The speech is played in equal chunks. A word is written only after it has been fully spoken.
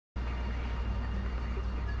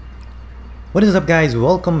What is up, guys?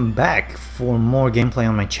 Welcome back for more gameplay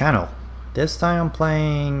on my channel. This time I'm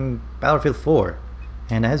playing Battlefield 4,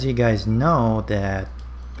 and as you guys know that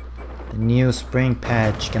the new spring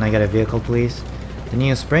patch, can I get a vehicle please? The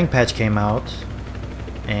new spring patch came out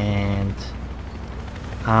and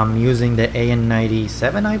I'm using the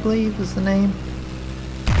AN97, I believe is the name,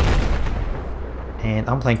 and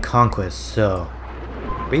I'm playing Conquest, so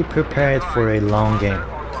be prepared for a long game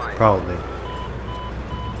probably.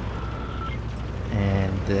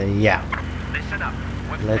 And yeah,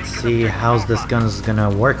 let's see how's this gun is gonna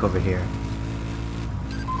work over here.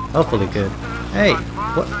 Hopefully good. Hey,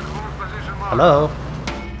 what? Hello?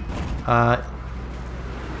 Are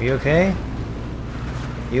you okay?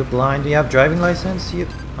 You blind? Do you have driving license? You?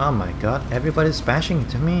 Oh my god, everybody's smashing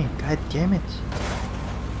into me. God damn it.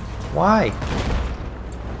 Why?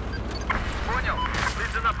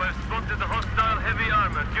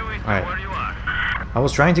 Alright. I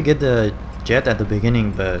was trying to get the jet at the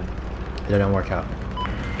beginning, but it didn't work out.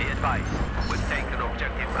 Be advised, we've taken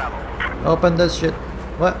objective Bravo. Open this shit.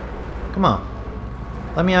 What? Come on.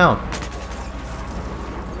 Let me out.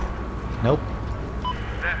 Nope.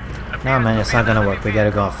 No man, it's not gonna work. We gotta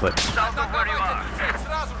go on foot.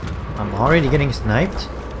 I'm already getting sniped.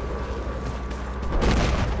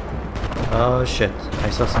 Oh shit. I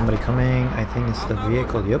saw somebody coming. I think it's the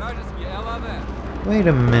vehicle. Yep. Wait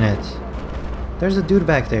a minute. There's a dude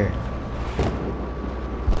back there.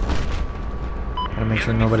 Gotta make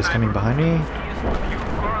sure nobody's coming behind me.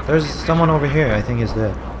 There's someone over here. I think he's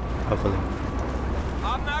dead. Hopefully.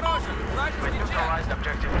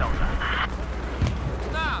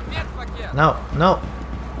 No, no.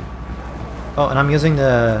 Oh, and I'm using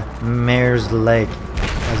the mare's leg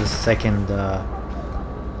as a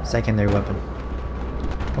secondary weapon.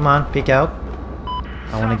 Come on, peek out.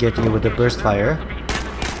 I want to get you with the burst fire.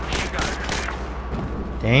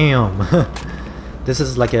 Damn. This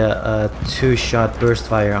is like a two-shot burst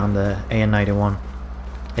fire on the AN91.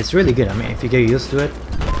 It's really good. I mean, if you get used to it,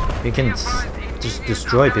 you can just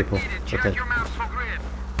destroy people with it.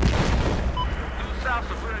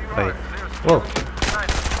 Wait. Whoa.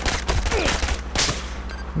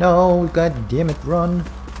 No, god damn it, run.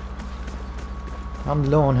 I'm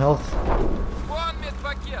low on health.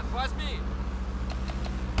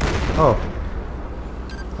 Oh.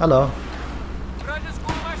 Hello.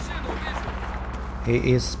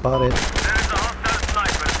 He is spotted.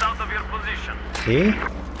 See?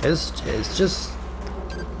 It's just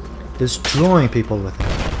destroying people with it.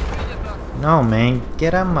 No man,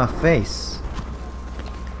 get out of my face.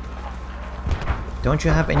 Don't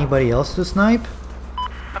you have anybody else to snipe?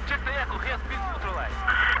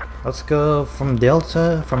 Let's go from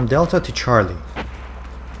Delta to Charlie.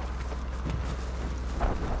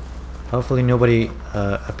 Hopefully nobody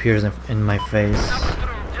appears in my face.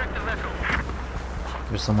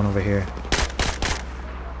 There's someone over here.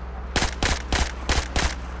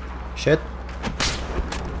 Shit.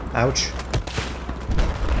 Ouch.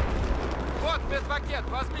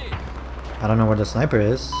 I don't know where the sniper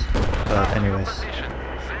is, but anyways.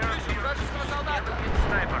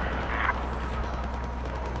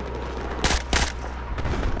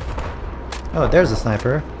 Oh, there's a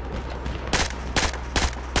sniper.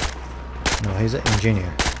 No, he's an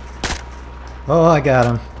engineer. Oh, I got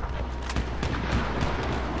him.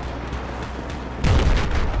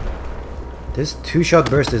 This two-shot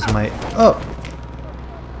burst is my... Oh!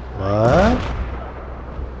 What?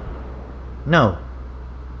 No.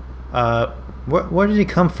 Where did he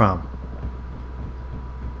come from?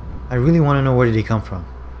 I really want to know where did he come from.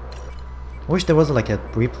 I wish there was like a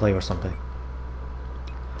replay or something.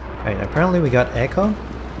 Alright, apparently we got Echo.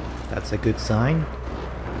 That's a good sign.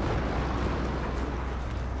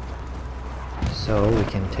 So we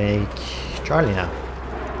can take Charlie now.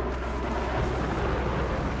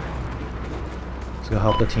 Let's go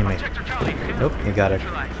help the teammate. Nope, you got it.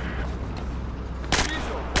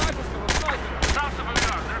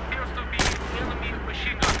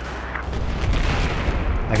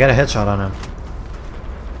 I got a headshot on him.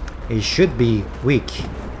 He should be weak.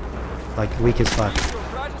 Like weak as fuck.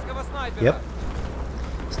 Yep.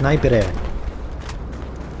 Sniper.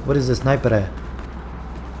 What is the sniper?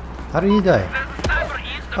 How did he die?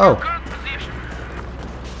 Oh.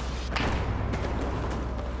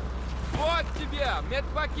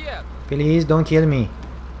 Please don't kill me.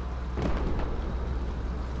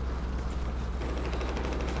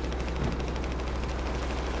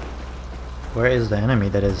 Where is the enemy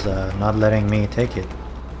that is not letting me take it?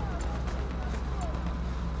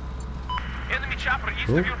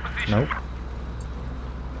 Ooh, nope.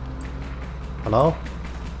 Hello?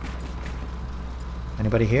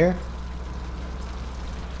 Anybody here?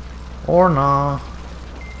 Or nah.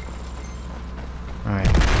 Alright.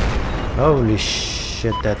 Holy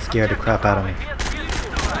shit, that scared the crap out of me.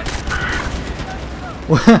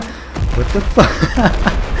 What the fuck?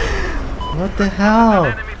 What the hell?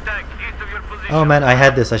 Enemy tank east of your position. Oh man, I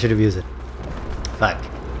had this. I should have used it. Fuck.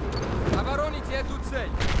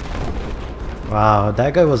 Wow,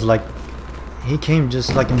 that guy was like... He came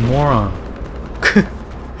just like a moron.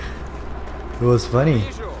 It was funny.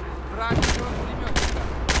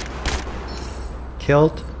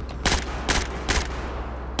 Killed.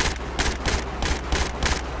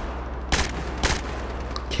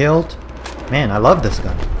 Killed. Man, I love this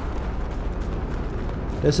gun.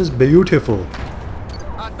 This is beautiful.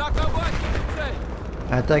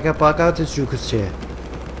 Атака пока ты чукче.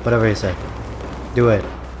 Whatever he said. Do it.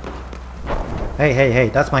 Hey, hey, hey,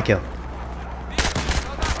 that's my kill.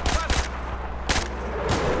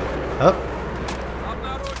 Oh.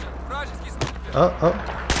 Oh, oh.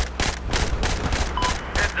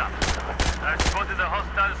 Heads up. I spotted a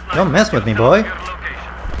hostile sniper. Don't mess with me, boy. Your location.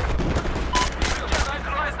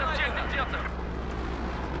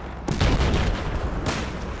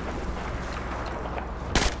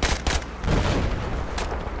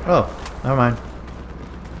 Oh, never mind.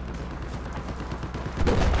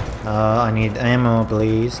 I need ammo,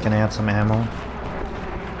 please. Can I have some ammo?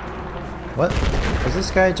 What? Is this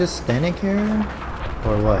guy just standing here?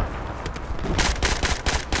 Or what?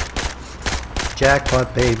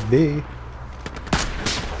 Jackpot, baby.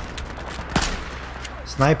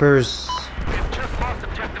 Snipers. We've just lost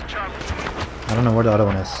objective Charlie. I don't know where the other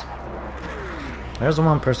one is. There's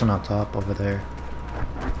one person on top over there.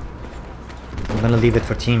 I'm gonna leave it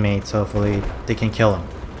for teammates, hopefully they can kill him.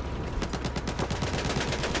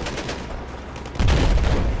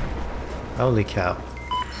 Holy cow.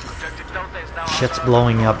 Objective Delta is now Shit's outside.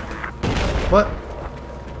 blowing up. What?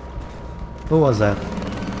 Who was that?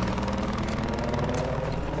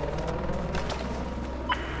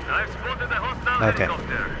 I've spotted a hostile Okay.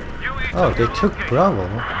 helicopter. You east Oh, of they your took location. Bravo.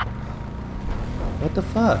 What the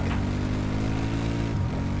fuck?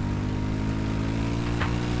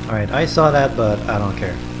 Alright, I saw that, but I don't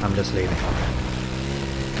care. I'm just leaving.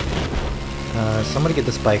 Somebody get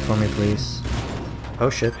the spike for me, please. Oh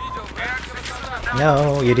shit.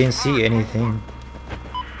 No, you didn't see anything.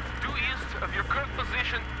 Due east of your current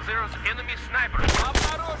position, there's enemy sniper.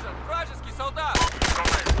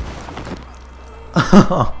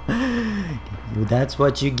 Comrade. That's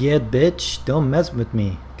what you get, bitch. Don't mess with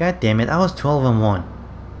me. God damn it, I was 12-1.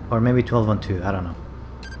 Or maybe 12-2, I don't know.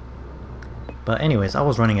 But anyways, I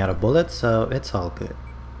was running out of bullets, so it's all good.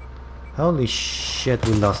 Holy shit,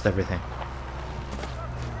 we lost everything.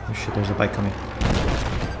 Oh shit, there's a bike coming.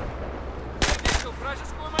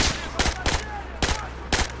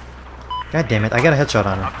 God damn it, I got a headshot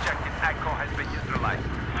on him. Objective Echo has been neutralized.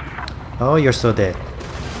 Oh, you're so dead.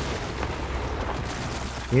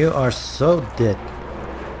 You are so dead.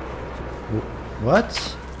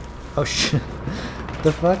 What? Oh shit. What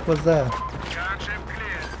the fuck was that? Gunship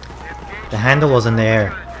clear. Engage The handle was in the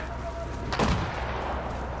air.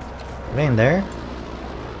 It ain't there?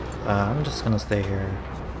 I'm just gonna stay here.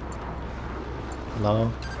 Hello?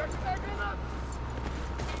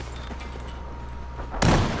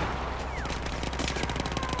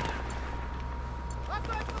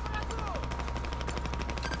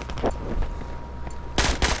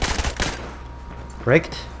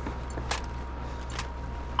 Bricked?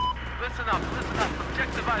 Listen up, listen up.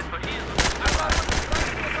 Objective Alpha is neutralized.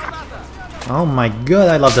 Oh my god,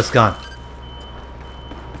 I love this gun.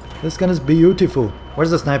 This gun is beautiful.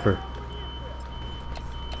 Where's the sniper?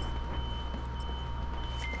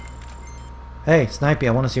 Hey, Snipey,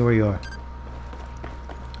 I want to see where you are.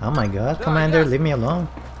 Oh my god, Commander, leave me alone.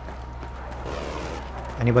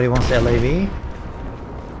 Anybody wants the LAV?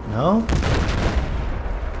 No?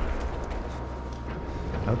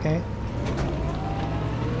 Okay.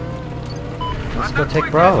 Let's go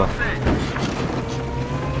take Bravo.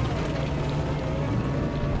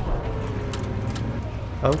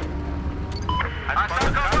 Oh,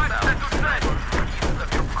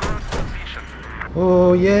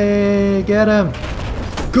 oh yay, get him!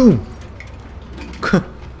 Boom!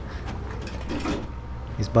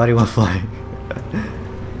 His body was flying.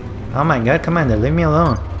 Oh my god, Commander, leave me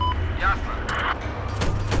alone.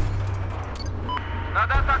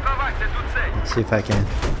 Let's see if I can.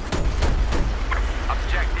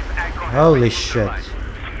 Holy shit.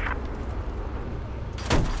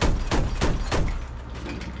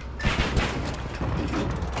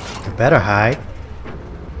 You better hide.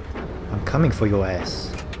 I'm coming for your ass.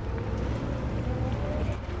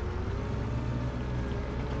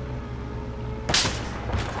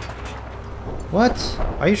 What?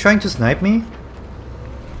 Are you trying to snipe me?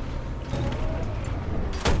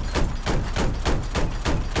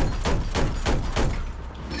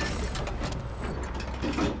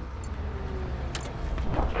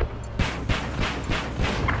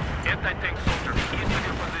 Anti-tank soldier, east of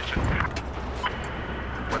your position.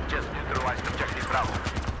 What just neutralized objective Bravo.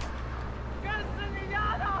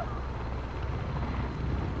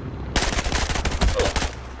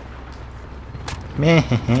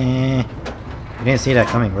 Meh. You didn't see that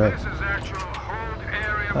coming, right? This is actual hold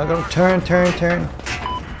area. Oh, go turn. Anti-tank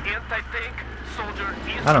soldier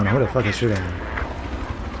east I don't know of who your the fuck is position. shooting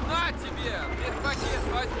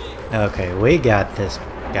me. Okay, we got this,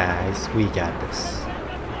 guys. We got this.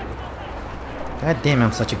 God damn,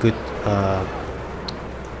 I'm such a good, what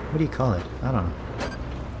do you call it? I don't know.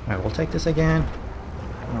 Alright, we'll take this again.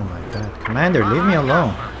 Oh my god. Commander, leave me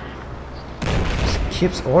alone. Just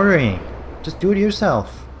keeps ordering. Just do it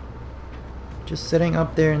yourself. Just sitting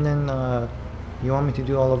up there and then, you want me to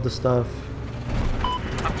do all of the stuff.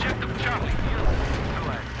 Objective Charlie.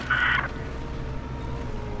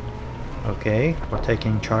 Okay, we're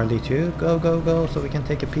taking Charlie too. Go, go, go, so we can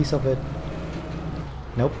take a piece of it.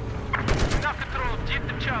 Nope. Enough control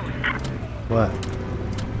objective Charlie. What?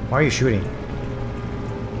 Why are you shooting?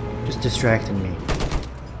 Just distracting me.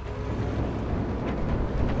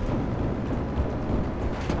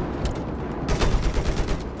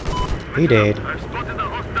 He did. I've spotted a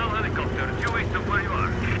hostile helicopter due east of where you are.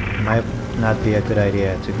 Might not be a good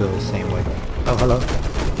idea to go the same way. Oh, hello.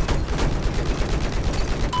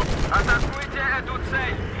 Атакуйте эту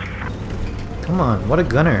цель. Come on, what a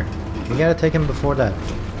gunner. We gotta take him before that.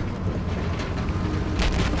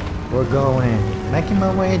 We're going. Making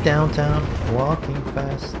my way downtown. Walking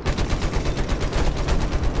fast.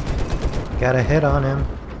 Gotta hit on him.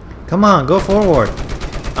 Come on, go forward.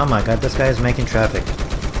 Oh my god, this guy is making traffic.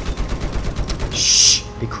 Shh!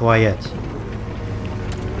 Be quiet.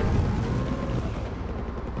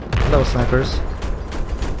 Hello, snipers.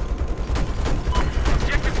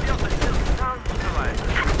 Objective Delta is now neutralized.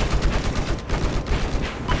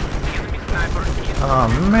 Enemy sniper is Oh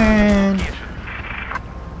man.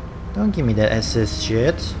 Don't give me that assist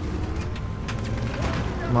shit.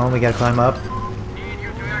 Come on, we gotta climb up. need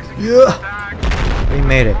you to execute Yeah! attack. We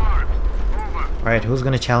made it. Over. Alright, who's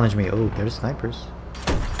gonna challenge me? Oh, there's snipers.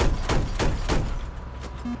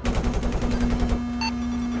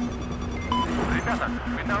 Ребята,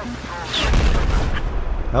 we now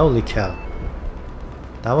Holy cow.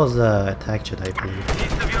 That was the attack jet, I believe.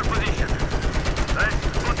 east of your position. I've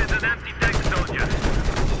spotted an anti-tank soldier.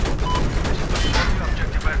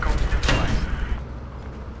 Objective aircraft neutralized.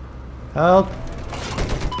 Help!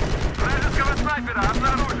 Вражеского снайпера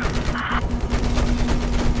обнаружен.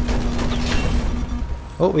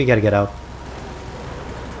 Oh, we gotta get out.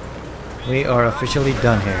 We are officially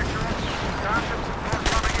done here.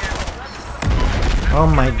 Oh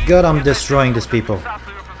my god, I'm destroying these people. South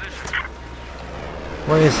of your position.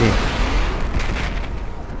 Where is he?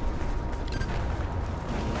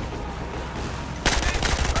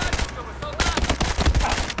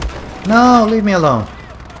 No, leave me alone.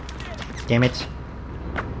 Damn it.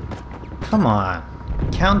 Come on.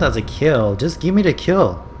 Count as a kill. Just give me the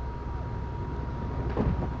kill.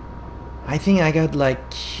 I think I got like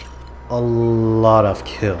a lot of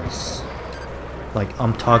kills. Like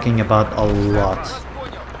I'm talking about a lot.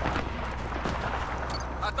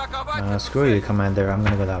 Screw you, Commander. I'm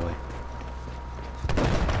gonna go that way.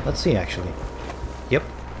 Let's see, actually. Yep.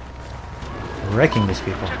 Wrecking these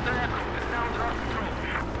people.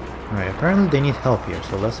 Alright, apparently they need help here,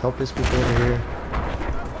 so let's help these people over here.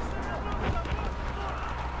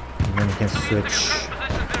 And then we can switch.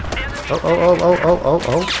 Oh, oh, oh, oh, oh, oh,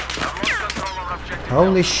 oh.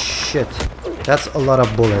 Holy shit. That's a lot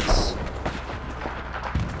of bullets.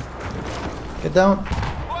 Get down.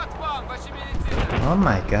 Oh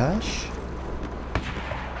my gosh.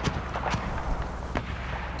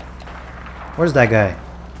 Where's that guy?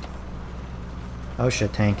 Oh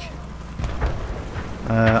shit, tank.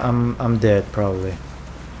 I'm dead probably.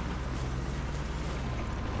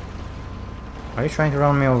 Are you trying to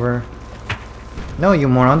run me over? No, you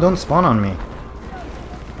moron, don't spawn on me.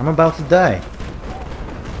 I'm about to die.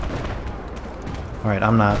 Alright,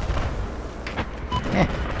 I'm not. Eh.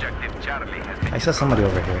 I saw somebody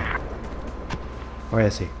over here. Where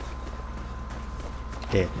is he?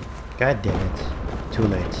 Dead. God damn it. Too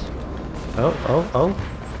late. Oh, oh, oh.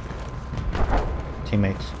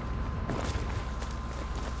 Teammates.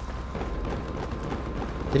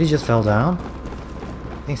 Did he just fell down? I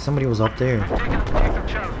think somebody was up there.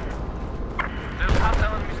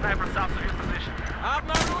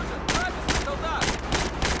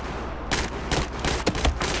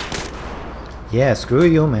 Yeah, screw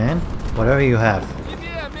you, man. Whatever you have.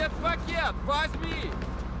 Тебе медпакет, возьми!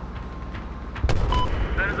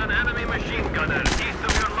 There's an enemy machine gunner east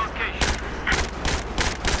of your location.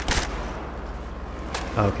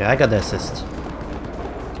 Okay, I got the assist.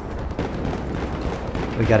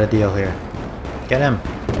 We got a deal here. Get him.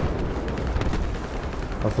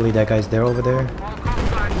 Hopefully that guy's there over there. All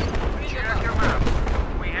contact. Check your map.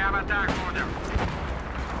 We have attack order.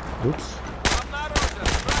 Oops. Обнаружен!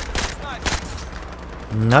 Враг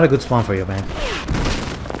снайпер! Not a good spawn for you, man.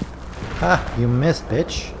 Ha! You missed,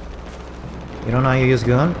 bitch. You don't know how you use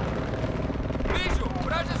gun? Вижу!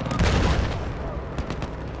 Вражескую!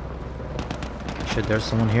 Shit, there's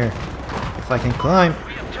someone here. If I can climb.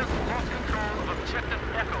 We have just lost control of objective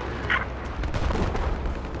Echo.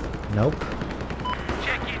 Nope.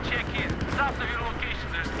 Check in. South of your location,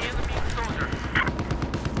 there's enemy soldier.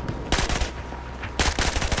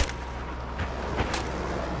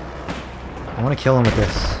 I want to kill him with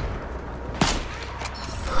this.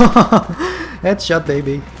 Headshot,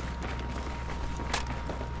 baby.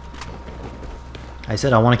 I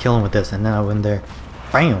said I want to kill him with this, and then I went there.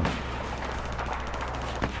 Bam!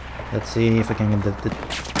 Let's see if I can get the...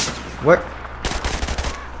 Where?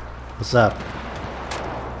 What's up?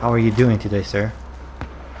 How are you doing today, sir?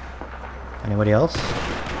 Anybody else?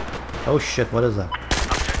 Oh shit, what is that?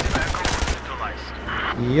 Objective Echo neutralized.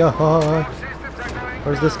 Yo!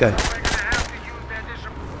 Where's this guy?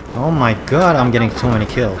 Oh my god, I'm getting too many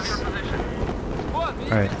kills. Вот,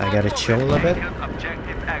 видите, Alright, I gotta chill a little bit.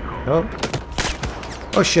 Objective Echo. Oh.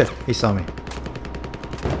 Oh shit, he saw me.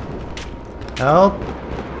 Help!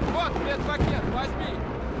 Вот медпакет, возьми!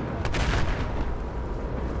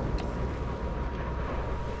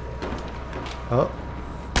 Oh.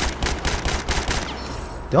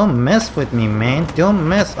 Don't mess with me, man. Don't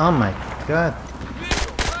mess. Oh my god.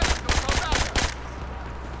 Вижу! Вражеского солдата!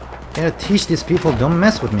 Gotta teach these people, don't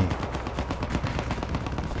mess with me.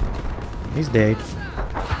 He's dead.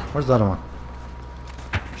 Where's the other one?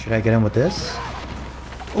 Should I get him with this?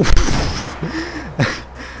 Oof.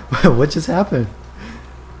 What just happened?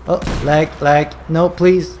 Oh, lag. No,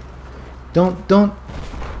 please. Don't.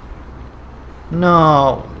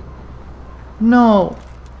 No. No.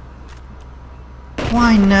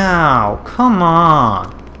 Why now? Come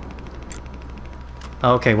on.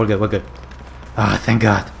 Okay, we're good. Ah, thank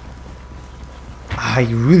God. I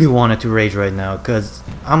really wanted to rage right now because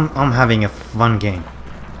I'm having a fun game.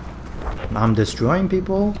 I'm destroying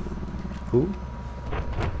people. Who?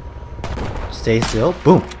 Stay still.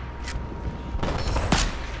 Boom.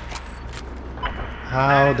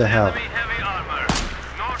 How the hell? Enemy heavy armor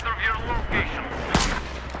north of your location.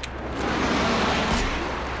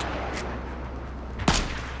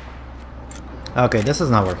 Okay, this is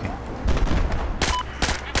not working.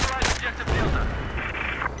 Neutralize objective Delta.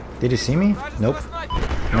 Did he see me? Nope. Вражеского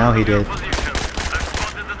снайпера! Now he did. Position. I've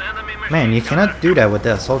spotted an enemy machine Man, you gunner. cannot do that with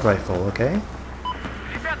the assault rifle, okay?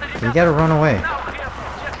 Ребята, You gotta run away. now we have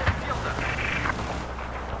objective Delta.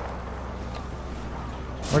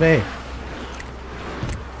 Where they?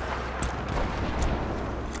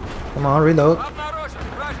 Come on, reload. Обнаружен!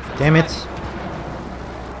 Вражеский Damn it. снайпер!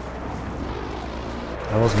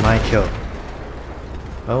 That was my kill.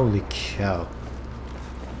 Holy cow.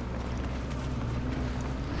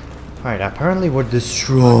 Alright, apparently we're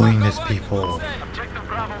destroying these people. Objective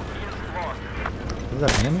Bravo is lost. Is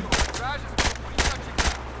that an enemy? Вражеского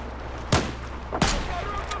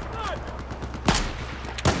пулеметчика!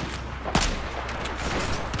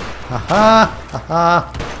 Haha!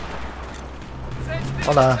 Haha! Цель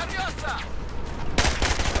Hola. взорвется!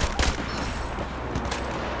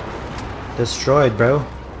 Destroyed, bro.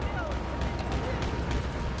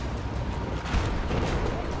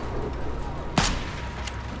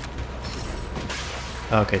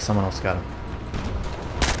 Okay, someone else got him.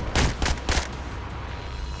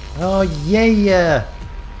 Oh yeah!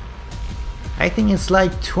 I think it's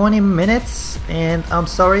like 20 minutes and I'm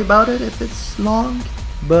sorry about it if it's long,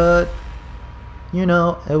 but you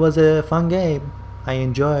know, it was a fun game. I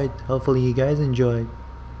enjoyed. Hopefully you guys enjoyed.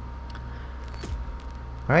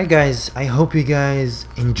 Alright guys, I hope you guys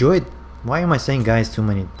enjoyed. Why am I saying guys too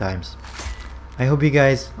many times? I hope you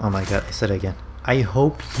guys, oh my god, I said it again. I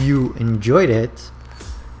hope you enjoyed it.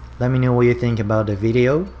 Let me know what you think about the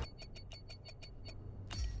video.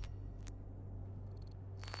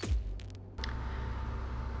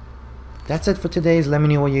 That's it for today's. Let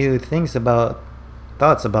me know what you thoughts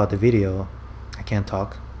about the video. I can't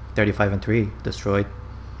talk. 35 and 3 destroyed.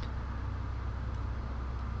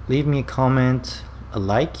 Leave me a comment, a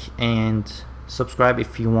like, and subscribe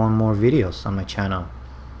if you want more videos on my channel.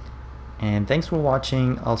 And thanks for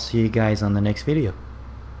watching. I'll see you guys on the next video.